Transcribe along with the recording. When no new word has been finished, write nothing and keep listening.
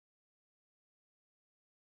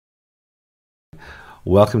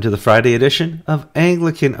Welcome to the Friday edition of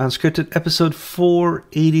Anglican Unscripted, episode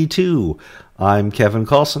 482. I'm Kevin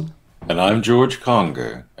Carlson. And I'm George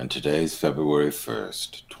Conger, and today's February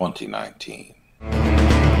 1st, 2019.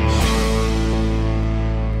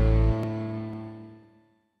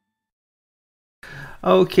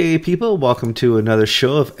 Okay, people, welcome to another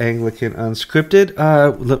show of Anglican Unscripted.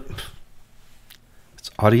 Look, it's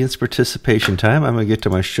audience participation time. I'm going to get to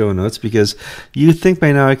my show notes because you think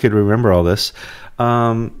by now I could remember all this.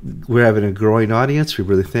 We're having a growing audience. We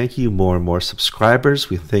really thank you. More and more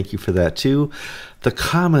subscribers. We thank you for that too. The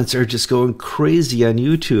comments are just going crazy on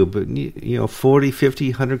YouTube. 40, 50,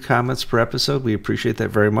 100 comments per episode. We appreciate that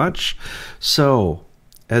very much. So,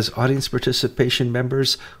 as audience participation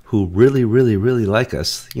members who really, really, really like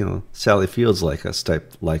us, Sally Fields like us,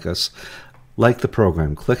 like the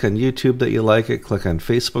program. Click on YouTube that you like it. Click on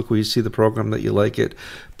Facebook where you see the program that you like it.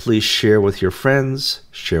 Please share with your friends.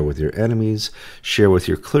 Share with your enemies. Share with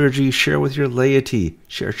your clergy. Share with your laity.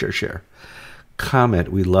 Share.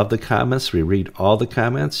 Comment. We love the comments. We read all the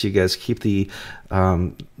comments. You guys keep the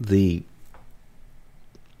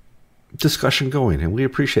discussion going, and we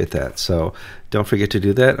appreciate that. So don't forget to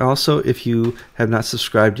do that. Also, if you have not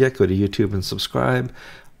subscribed yet, go to YouTube and subscribe.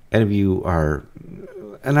 Any of you are...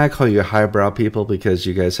 And I call you highbrow people because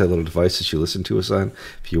you guys have little devices you listen to us on.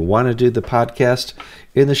 If you want to do the podcast,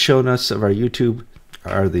 in the show notes of our YouTube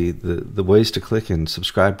are the ways to click and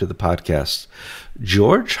subscribe to the podcast.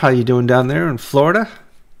 George, how you doing down there in Florida?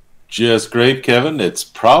 Just great, Kevin. It's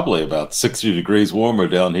probably about 60 degrees warmer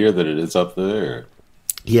down here than it is up there.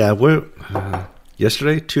 Yeah, we're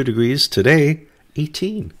yesterday 2 degrees. Today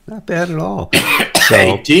 18. Not bad at all. So,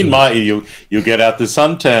 18 you get out the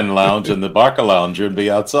suntan lounge and the Barca lounger and be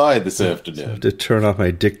outside this afternoon. I have to turn off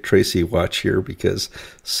my Dick Tracy watch here because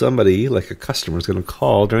somebody, like a customer, is going to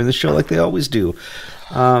call during the show like they always do.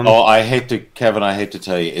 I hate to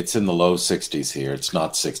tell you, it's in the low 60s here. It's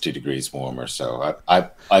not 60 degrees warmer, so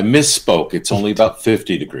I misspoke. It's only about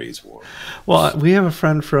 50 degrees warmer. Well, we have a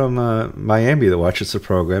friend from Miami that watches the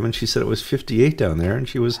program, and she said it was 58 down there, and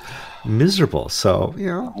she was miserable. So,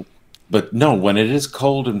 But no, when it is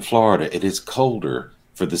cold in Florida, it is colder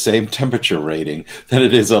for the same temperature rating than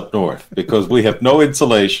it is up north because we have no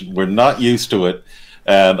insulation. We're not used to it.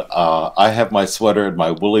 And I have my sweater and my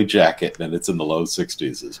woolly jacket, and it's in the low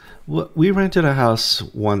 60s. Well, we rented a house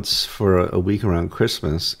once for a week around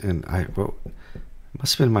Christmas, and it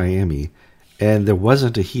must have been Miami, and there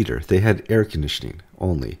wasn't a heater. They had air conditioning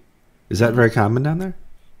only. Is that very common down there?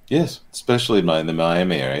 Yes, especially in the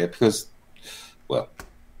Miami area because,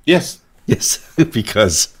 yes. Yes,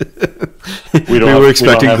 because we were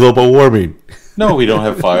expecting global warming. No, we don't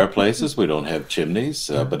have fireplaces. We don't have chimneys,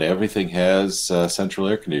 but everything has central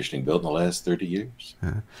air conditioning built in the last 30 years.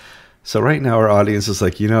 So right now our audience is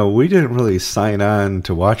like, we didn't really sign on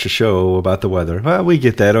to watch a show about the weather. Well, we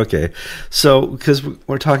get that. Okay. So because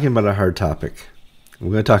we're talking about a hard topic.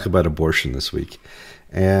 We're going to talk about abortion this week.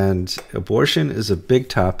 And abortion is a big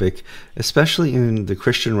topic, especially in the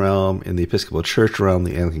Christian realm, in the Episcopal Church realm,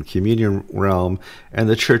 the Anglican Communion realm, and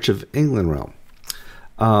the Church of England realm.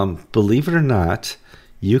 Believe it or not,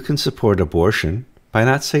 you can support abortion by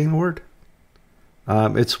not saying a word.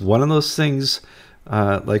 It's one of those things,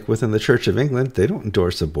 like within the Church of England, they don't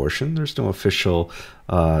endorse abortion. There's no official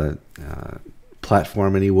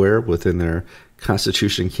platform anywhere within their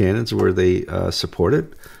constitution canons where they support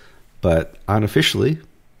it. But unofficially,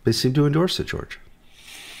 they seem to endorse it, George.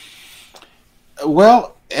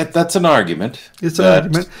 Well, that's an argument. It's an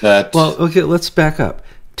argument. Well, okay, let's back up.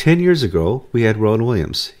 10 years ago, we had Rowan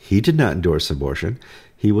Williams. He did not endorse abortion.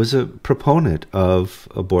 He was a proponent of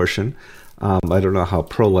abortion. I don't know how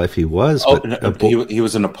pro-life he was. But he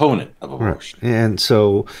was an opponent of abortion. Right. And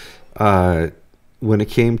so when it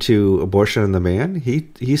came to abortion on the man,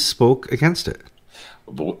 he spoke against it.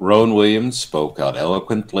 Rowan Williams spoke out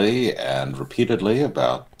eloquently and repeatedly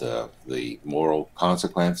about the moral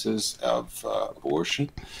consequences of abortion.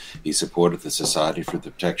 He supported the Society for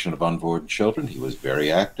the Protection of Unborn Children. He was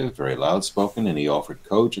very active, very loud-spoken, and he offered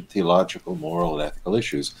cogent theological, moral, and ethical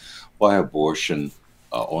issues why abortion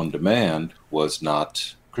on demand was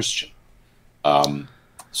not Christian.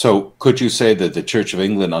 So could you say that the Church of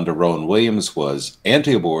England under Rowan Williams was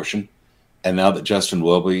anti-abortion, and now that Justin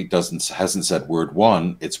Welby hasn't said word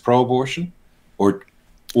one, it's pro-abortion? Or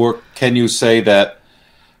can you say that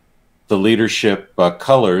the leadership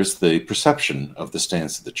colors the perception of the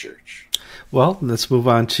stance of the church? Well, let's move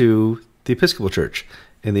on to the Episcopal Church.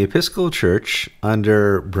 In the Episcopal Church,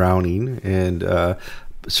 under Browning, and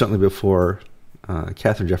certainly before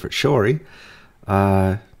Catherine Jefferts Schori,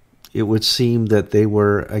 it would seem that they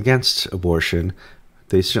were against abortion.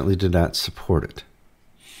 They certainly did not support it.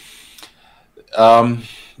 The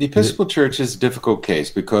Episcopal Church is a difficult case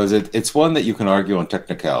because it's one that you can argue on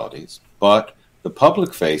technicalities, but the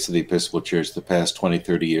public face of the Episcopal Church the past 20,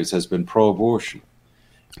 30 years has been pro-abortion,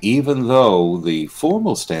 even though the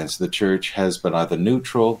formal stance of the Church has been either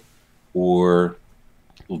neutral or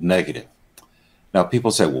negative. Now,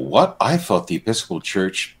 people say, well, what? I thought the Episcopal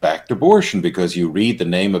Church backed abortion, because you read the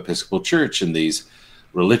name Episcopal Church in these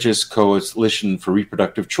Religious Coalition for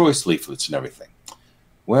Reproductive Choice leaflets and everything.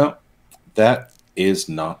 Well, that is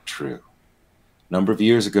not true. A number of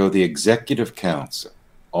years ago, the Executive Council,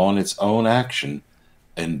 on its own action,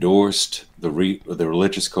 endorsed the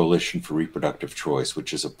Religious Coalition for Reproductive Choice,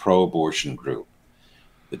 which is a pro-abortion group.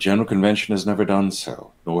 The General Convention has never done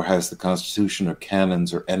so, nor has the Constitution or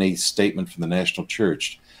canons or any statement from the National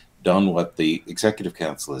Church done what the Executive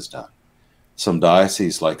Council has done. Some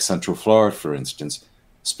dioceses, like Central Florida, for instance,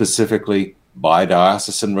 specifically by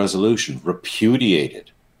diocesan resolution,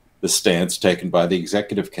 repudiated the stance taken by the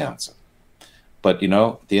Executive Council. But,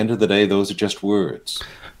 at the end of the day, those are just words.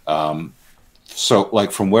 So,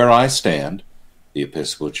 like, from where I stand, the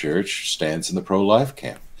Episcopal Church stands in the pro-life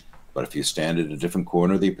camp. But if you stand in a different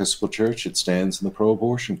corner of the Episcopal Church, it stands in the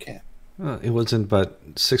pro-abortion camp. Well, it wasn't but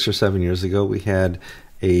 6 or 7 years ago we had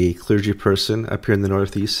a clergy person up here in the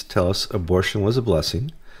Northeast tell us abortion was a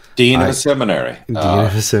blessing. Dean of a seminary. Dean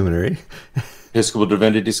of a seminary. Episcopal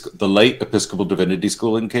Divinity School, the late Episcopal Divinity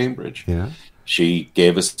School in Cambridge. Yeah. She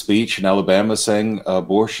gave a speech in Alabama saying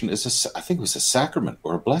abortion is, I think it was a sacrament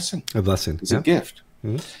or a blessing. A blessing. It's a gift.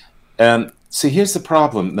 Mm-hmm. And see, here's the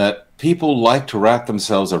problem, that people like to wrap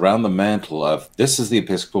themselves around the mantle of this is the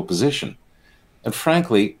Episcopal position. And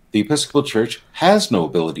frankly, the Episcopal Church has no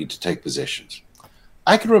ability to take positions.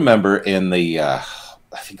 I can remember in the, I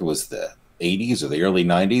think it was the 80s or the early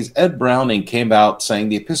 90s, Ed Browning came out saying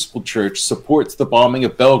the Episcopal Church supports the bombing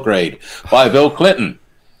of Belgrade by Bill Clinton.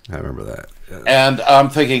 I remember that. Yeah. And I'm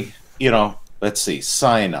thinking, let's see,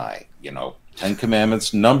 Sinai, Ten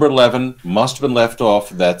Commandments, number 11 must have been left off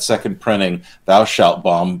that second printing, thou shalt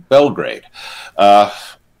bomb Belgrade.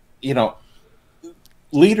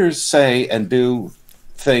 Leaders say and do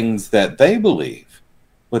things that they believe,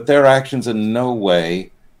 but their actions in no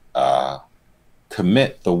way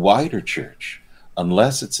commit the wider church.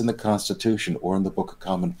 Unless it's in the Constitution or in the Book of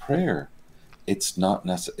Common Prayer, it's not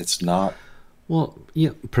necessary. It's not. Well,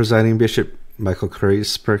 Presiding Bishop Michael Curry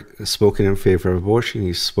has spoken in favor of abortion.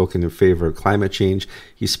 He's spoken in favor of climate change.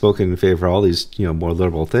 He's spoken in favor of all these, more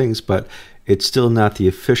liberal things, but it's still not the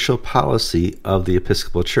official policy of the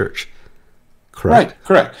Episcopal Church. Correct? Right,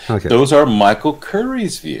 correct. Okay. Those are Michael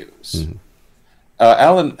Curry's views.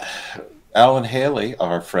 Mm-hmm. Alan Haley,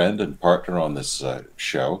 our friend and partner on this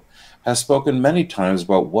show, has spoken many times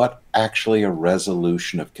about what actually a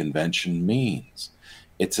resolution of convention means.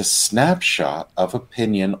 It's a snapshot of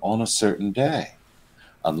opinion on a certain day.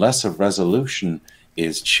 Unless a resolution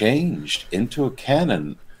is changed into a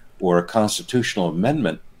canon or a constitutional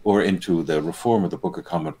amendment or into the reform of the Book of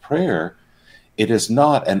Common Prayer, it is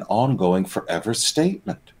not an ongoing forever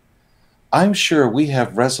statement. I'm sure we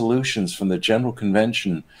have resolutions from the General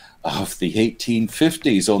Convention of the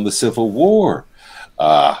 1850s on the Civil War,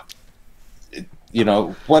 on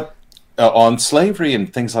slavery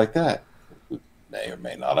and things like that. May or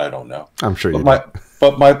may not, I don't know. I'm sure you do.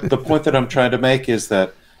 The point that I'm trying to make is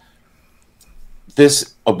that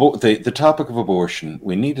the topic of abortion,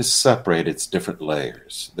 we need to separate its different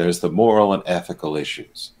layers. There's the moral and ethical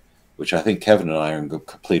issues, which I think Kevin and I are in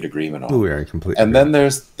complete agreement on. We are in complete agreement. And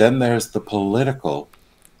then there's the political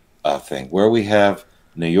thing, where we have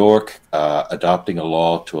New York adopting a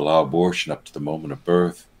law to allow abortion up to the moment of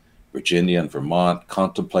birth, Virginia and Vermont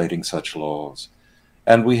contemplating such laws.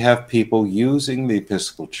 And we have people using the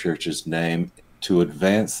Episcopal Church's name to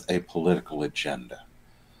advance a political agenda.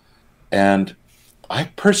 And I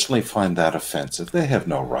personally find that offensive. They have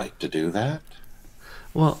no right to do that.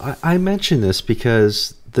 Well, I mention this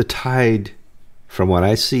because the tide, from what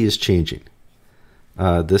I see, is changing.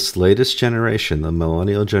 This latest generation, the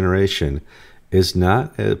millennial generation, is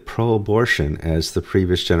not as pro-abortion as the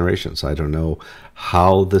previous generations. I don't know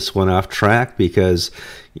how this went off track, because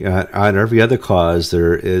on every other cause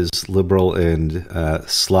there is liberal and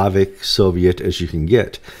Slavic Soviet as you can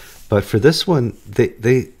get. But for this one,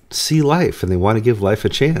 they see life and they want to give life a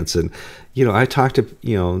chance. And, I talk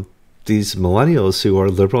to, these millennials who are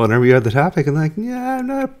liberal on every other topic, and like, yeah, I'm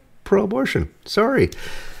not pro-abortion. Sorry.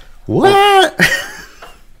 What?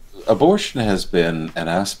 Abortion has been an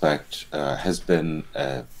aspect, has been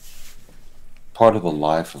part of the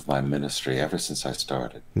life of my ministry ever since I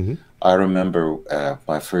started. Mm-hmm. I remember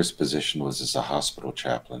my first position was as a hospital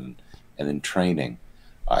chaplain, and in training,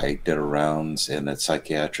 I did rounds in a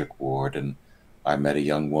psychiatric ward, and I met a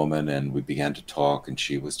young woman and we began to talk, and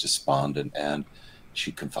she was despondent, and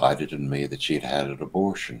she confided in me that she had had an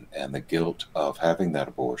abortion, and the guilt of having that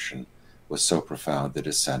abortion was so profound that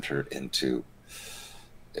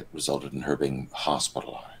it resulted in her being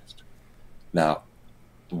hospitalized. Now,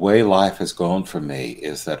 the way life has gone for me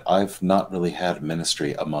is that I've not really had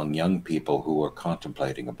ministry among young people who are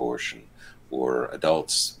contemplating abortion, or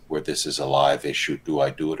adults where this is a live issue. Do I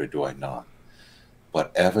do it or do I not?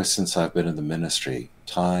 But ever since I've been in the ministry,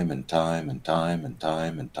 time and time and time and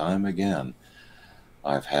time and time again,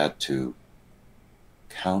 I've had to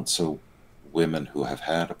counsel women who have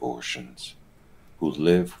had abortions, who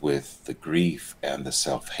live with the grief and the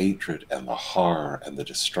self-hatred and the horror and the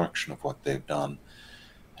destruction of what they've done,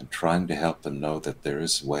 and trying to help them know that there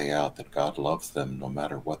is a way out, that God loves them no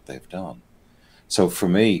matter what they've done. So for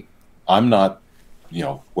me, I'm not,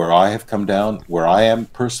 where I have come down, where I am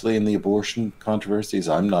personally in the abortion controversies,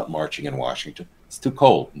 I'm not marching in Washington. It's too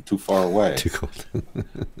cold and too far away. Too cold.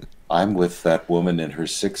 I'm with that woman in her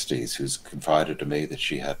 60s who's confided to me that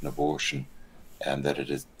she had an abortion, and that it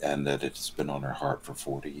has been on her heart for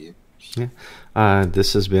 40 years. Yeah.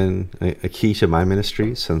 This has been a key to my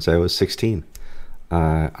ministry since I was 16.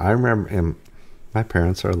 I remember, and my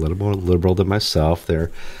parents are a little more liberal than myself.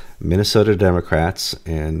 They're Minnesota Democrats,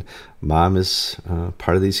 and Mom is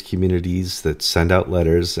part of these communities that send out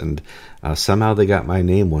letters, and somehow they got my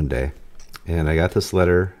name one day. And I got this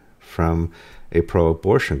letter from a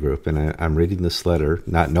pro-abortion group, and I'm reading this letter,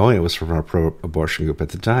 not knowing it was from a pro-abortion group at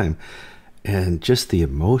the time, and just the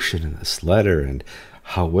emotion in this letter and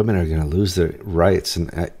how women are going to lose their rights.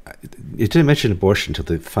 And it didn't mention abortion until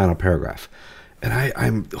the final paragraph. And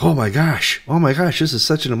I'm, oh my gosh, this is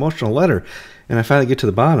such an emotional letter. And I finally get to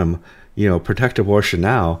the bottom, protect abortion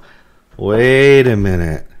now. Wait a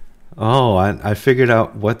minute. Oh, I figured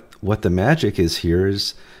out what the magic is here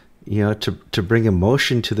is, to bring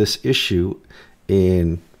emotion to this issue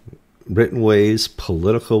in written ways,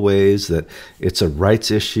 political ways, that it's a rights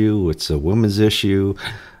issue, it's a women's issue.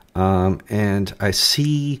 And I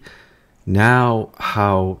see now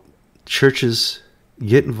how churches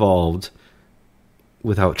get involved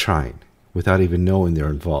without trying, without even knowing they're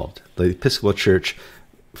involved. The Episcopal Church,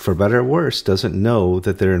 for better or worse, doesn't know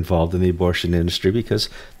that they're involved in the abortion industry because,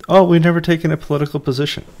 we've never taken a political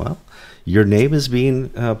position. Well, your name is being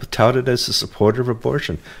touted as a supporter of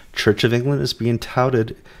abortion. Church of England is being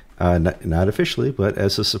touted, not officially, but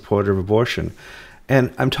as a supporter of abortion.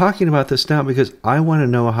 And I'm talking about this now because I want to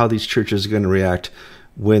know how these churches are going to react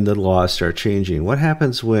when the laws start changing. What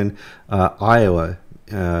happens when Iowa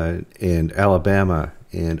and Alabama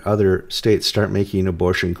and other states start making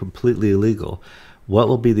abortion completely illegal? What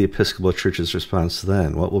will be the Episcopal Church's response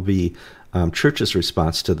then? What will be church's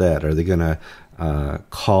response to that? Are they going to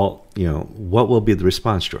call, what will be the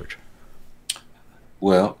response, George?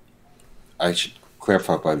 Well, I should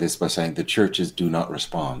clarify by saying the churches do not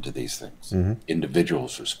respond to these things. Mm-hmm.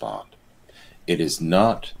 Individuals respond. It is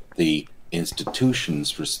not the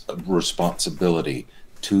institution's responsibility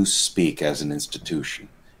to speak as an institution.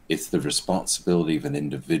 It's the responsibility of an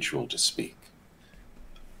individual to speak.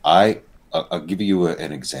 I'll give you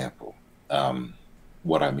an example,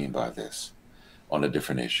 what I mean by this, on a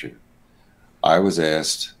different issue. I was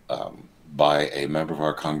asked by a member of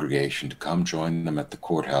our congregation to come join them at the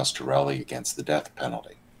courthouse to rally against the death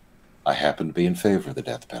penalty. I happen to be in favor of the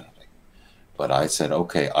death penalty. But I said,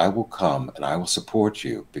 okay, I will come and I will support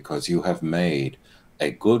you because you have made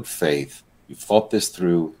a good faith. You fought this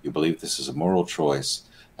through. You believe this is a moral choice.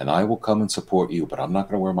 And I will come and support you, but I'm not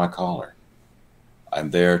going to wear my collar.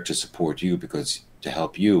 I'm there to support you to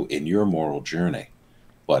help you in your moral journey.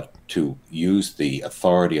 But to use the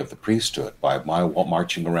authority of the priesthood by my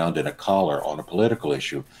marching around in a collar on a political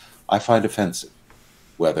issue, I find offensive,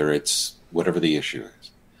 whatever the issue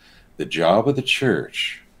is. The job of the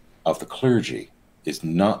church, of the clergy, is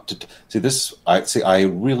not to I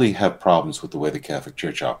really have problems with the way the Catholic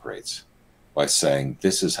Church operates by saying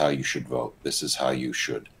this is how you should vote, this is how you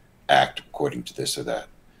should act according to this or that.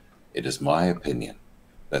 It is my opinion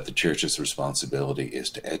that the church's responsibility is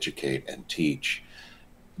to educate and teach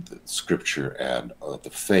the scripture and the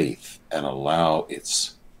faith and allow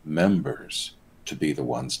its members to be the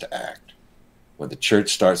ones to act. When the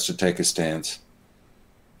church starts to take a stance,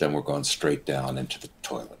 then we're going straight down into the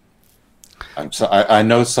toilet. I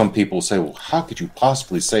know some people say, well, how could you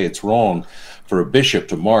possibly say it's wrong for a bishop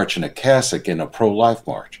to march in a cassock in a pro-life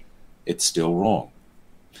march? It's still wrong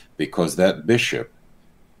because that bishop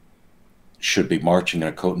should be marching in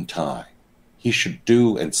a coat and tie. He should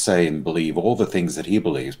do and say and believe all the things that he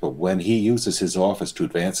believes, but when he uses his office to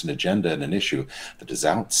advance an agenda and an issue that is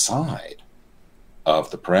outside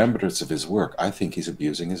of the parameters of his work, I think he's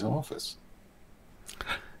abusing his office.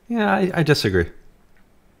 Yeah, I disagree.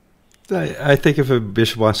 I think if a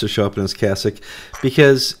bishop wants to show up in his cassock,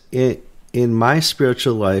 because in my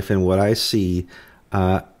spiritual life and what I see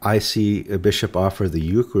a bishop offer the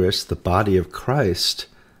Eucharist, the body of Christ,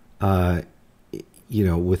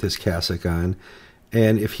 with his cassock on.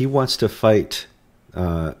 And if he wants to fight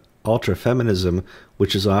ultra feminism,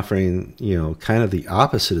 which is offering, kind of the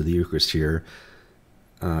opposite of the Eucharist here,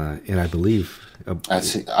 and I believe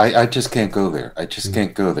I just can't go there. I just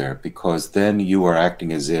can't go there, because then you are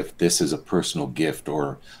acting as if this is a personal gift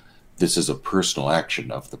or this is a personal action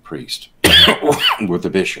of the priest or the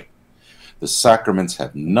bishop. The sacraments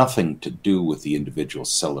have nothing to do with the individual.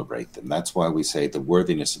 Celebrate them. That's why we say the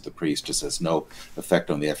worthiness of the priest just has no effect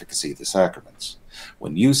on the efficacy of the sacraments.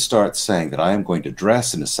 When you start saying that I am going to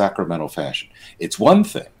dress in a sacramental fashion, it's one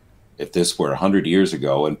thing if this were 100 years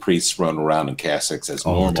ago and priests run around in cassocks as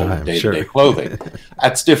normal day-to-day clothing.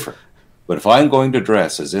 That's different. But if I'm going to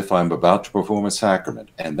dress as if I'm about to perform a sacrament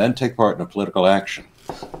and then take part in a political action,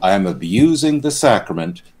 I am abusing the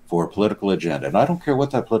sacrament for a political agenda. And I don't care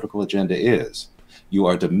what that political agenda is. You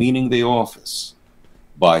are demeaning the office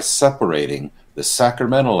by separating the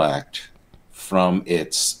sacramental act from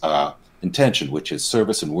its intention, which is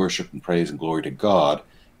service and worship and praise and glory to God,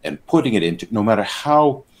 and putting it into, no matter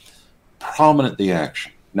how prominent the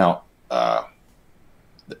action. Now,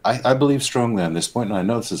 I believe strongly on this point, and I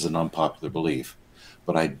know this is an unpopular belief,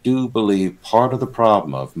 but I do believe part of the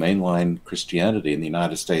problem of mainline Christianity in the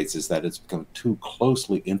United States is that it's become too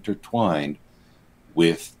closely intertwined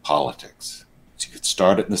with politics. So you could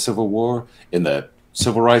start it in the Civil War, in the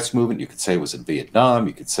Civil Rights Movement. You could say it was in Vietnam.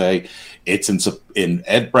 You could say it's in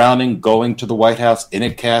Ed Browning going to the White House in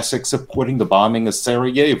a cassock supporting the bombing of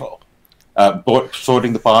Sarajevo.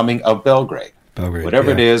 Sorting the bombing of Belgrade. Whatever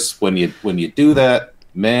it is, when you do that,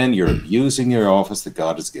 man, you're abusing your office that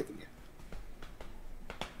God has given you.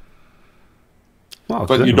 Well,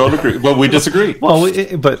 but you don't agree. Well, we disagree. Well,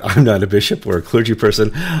 but I'm not a bishop or a clergy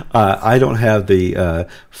person. I don't have the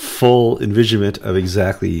full envisionment of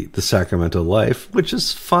exactly the sacramental life, which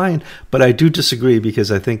is fine. But I do disagree because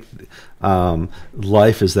I think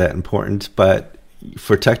life is that important. But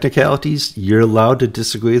for technicalities, you're allowed to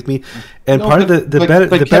disagree with me. And part of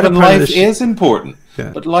the better life is important.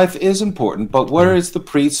 Yeah. But life is important. But where is the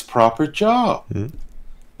priest's proper job? Mm-hmm.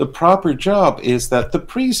 The proper job is that the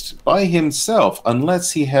priest by himself,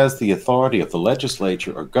 unless he has the authority of the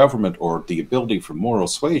legislature or government or the ability for moral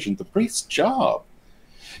suasion, the priest's job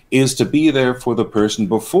is to be there for the person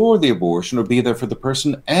before the abortion or be there for the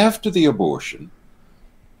person after the abortion,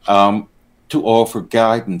 to offer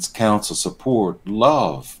guidance, counsel, support,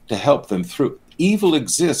 love, to help them through. Evil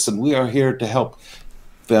exists, and we are here to help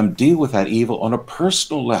them deal with that evil on a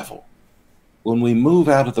personal level. When we move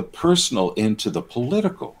out of the personal into the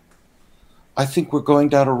political, I think we're going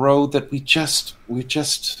down a road that we just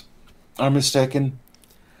are mistaken.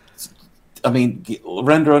 I mean,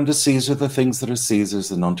 render unto Caesar the things that are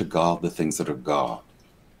Caesar's and unto God the things that are God.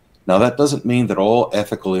 Now, that doesn't mean that all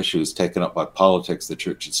ethical issues taken up by politics the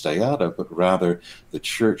church should stay out of, but rather the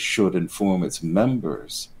church should inform its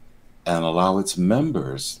members and allow its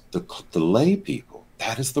members, the lay people,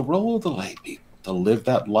 that is the role of the lay people, to live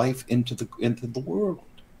that life into the world.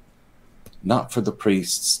 Not for the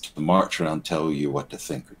priests to march around and tell you what to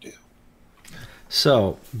think or do.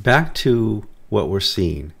 So, back to what we're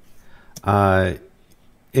seeing.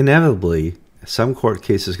 Inevitably, some court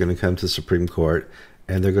case is going to come to the Supreme Court,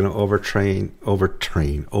 and they're going to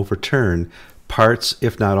overturn parts,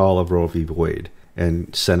 if not all, of Roe v. Wade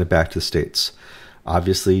and send it back to the states.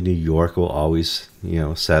 Obviously, New York will always,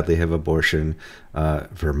 sadly have abortion,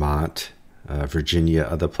 Vermont, Virginia,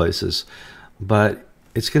 other places. But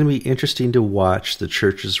it's going to be interesting to watch the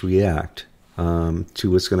churches react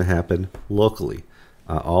to what's going to happen locally.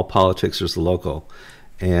 All politics is local.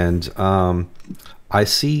 And I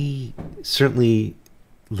see certainly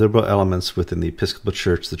liberal elements within the Episcopal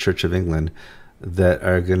Church, the Church of England, that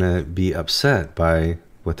are going to be upset by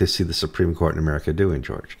what they see the Supreme Court in America doing,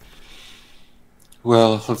 George.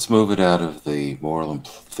 Well, let's move it out of the moral and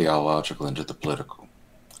theological into the political.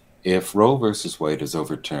 If Roe versus Wade is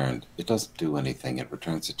overturned, it doesn't do anything. It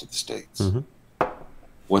returns it to the states. Mm-hmm.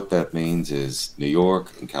 What that means is New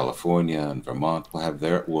York and California and Vermont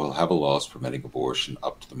will have a laws permitting abortion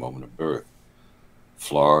up to the moment of birth.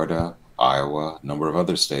 Florida, Iowa, a number of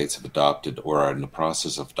other states have adopted or are in the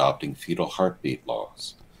process of adopting fetal heartbeat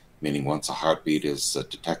laws, meaning once a heartbeat is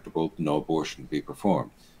detectable, no abortion can be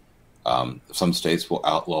performed. Some states will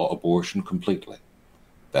outlaw abortion completely.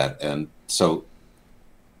 And so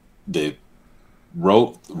the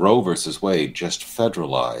Roe versus Wade just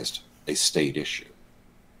federalized a state issue,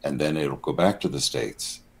 and then it'll go back to the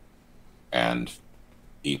states, and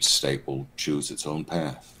each state will choose its own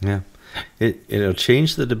path. Yeah, it'll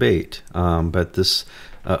change the debate, but this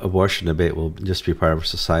abortion debate will just be part of our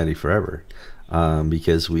society forever,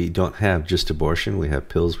 because we don't have just abortion. We have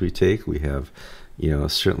pills we take. We have,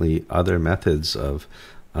 certainly other methods of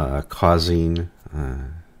causing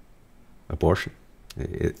abortion.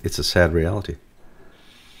 It's a sad reality.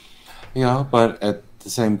 Yeah, but at the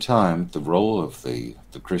same time, the role of the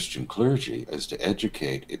Christian clergy is to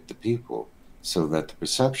educate the people so that the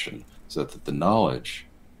perception, so that the knowledge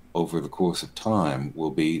over the course of time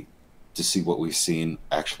will be to see what we've seen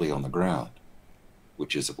actually on the ground,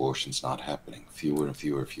 which is abortions not happening. Fewer and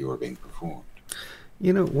fewer being performed.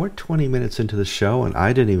 We're 20 minutes into the show, and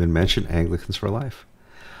I didn't even mention Anglicans for Life.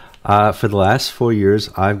 For the last 4 years,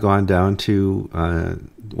 I've gone down to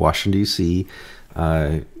Washington, D.C.,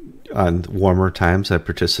 on warmer times. I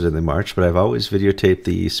participated in the march, but I've always videotaped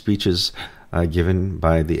the speeches given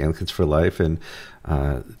by the Anglicans for Life, and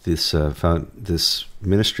this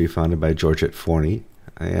ministry founded by Georgette Forney.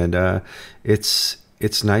 And it's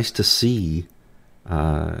nice to see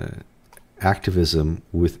activism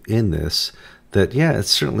within this. That it's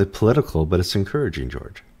certainly political, but it's encouraging,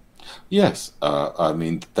 George. Yes, I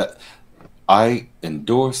mean that. I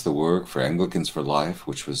endorse the work for Anglicans for Life,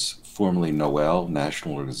 which was formerly NOEL,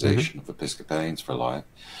 National Organization of Episcopalians for Life.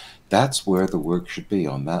 That's where the work should be,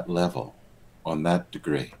 on that level, on that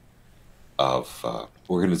degree of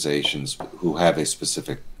organizations who have a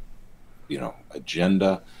specific,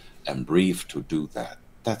 agenda and brief to do that.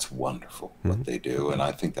 That's wonderful what they do, and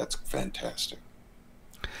I think that's fantastic.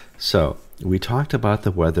 So, we talked about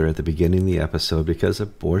the weather at the beginning of the episode because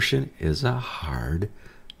abortion is a hard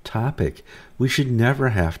topic. We should never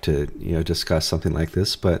have to, discuss something like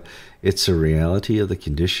this, but it's a reality of the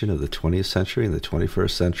condition of the 20th century and the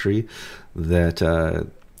 21st century that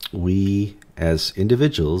we as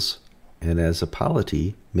individuals and as a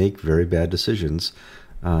polity make very bad decisions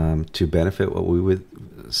to benefit what we would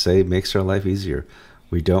say makes our life easier.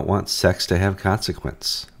 We don't want sex to have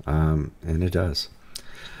consequence, and it does.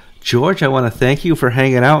 George, I want to thank you for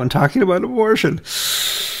hanging out and talking about abortion.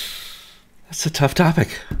 That's a tough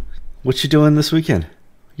topic. What you doing this weekend?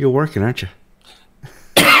 You're working, aren't you?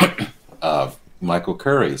 Michael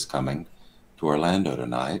Curry is coming to Orlando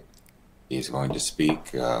tonight. He's going to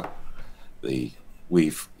speak.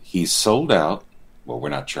 He's sold out. Well, we're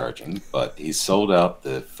not charging, but he's sold out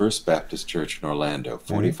the First Baptist Church in Orlando.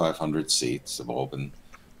 4,500 seats have all been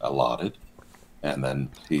allotted, and then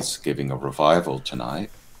he's giving a revival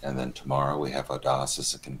tonight. And then tomorrow we have a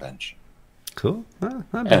diocesan convention. Cool.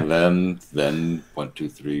 And then 1, 2,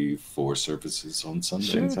 3, 4 services on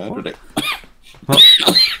Sunday and Saturday. Well,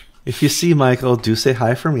 if you see Michael, do say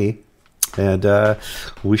hi for me, and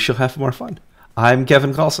we shall have more fun. I'm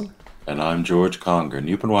Kevin Carlson. And I'm George Conger, and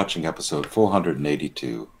you've been watching episode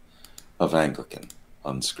 482 of Anglican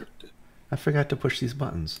Unscripted. I forgot to push these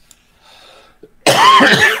buttons.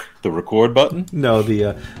 The record button? No,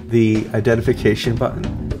 the identification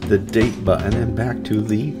button, the date button, and back to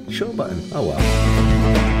the show button. Oh,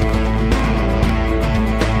 well.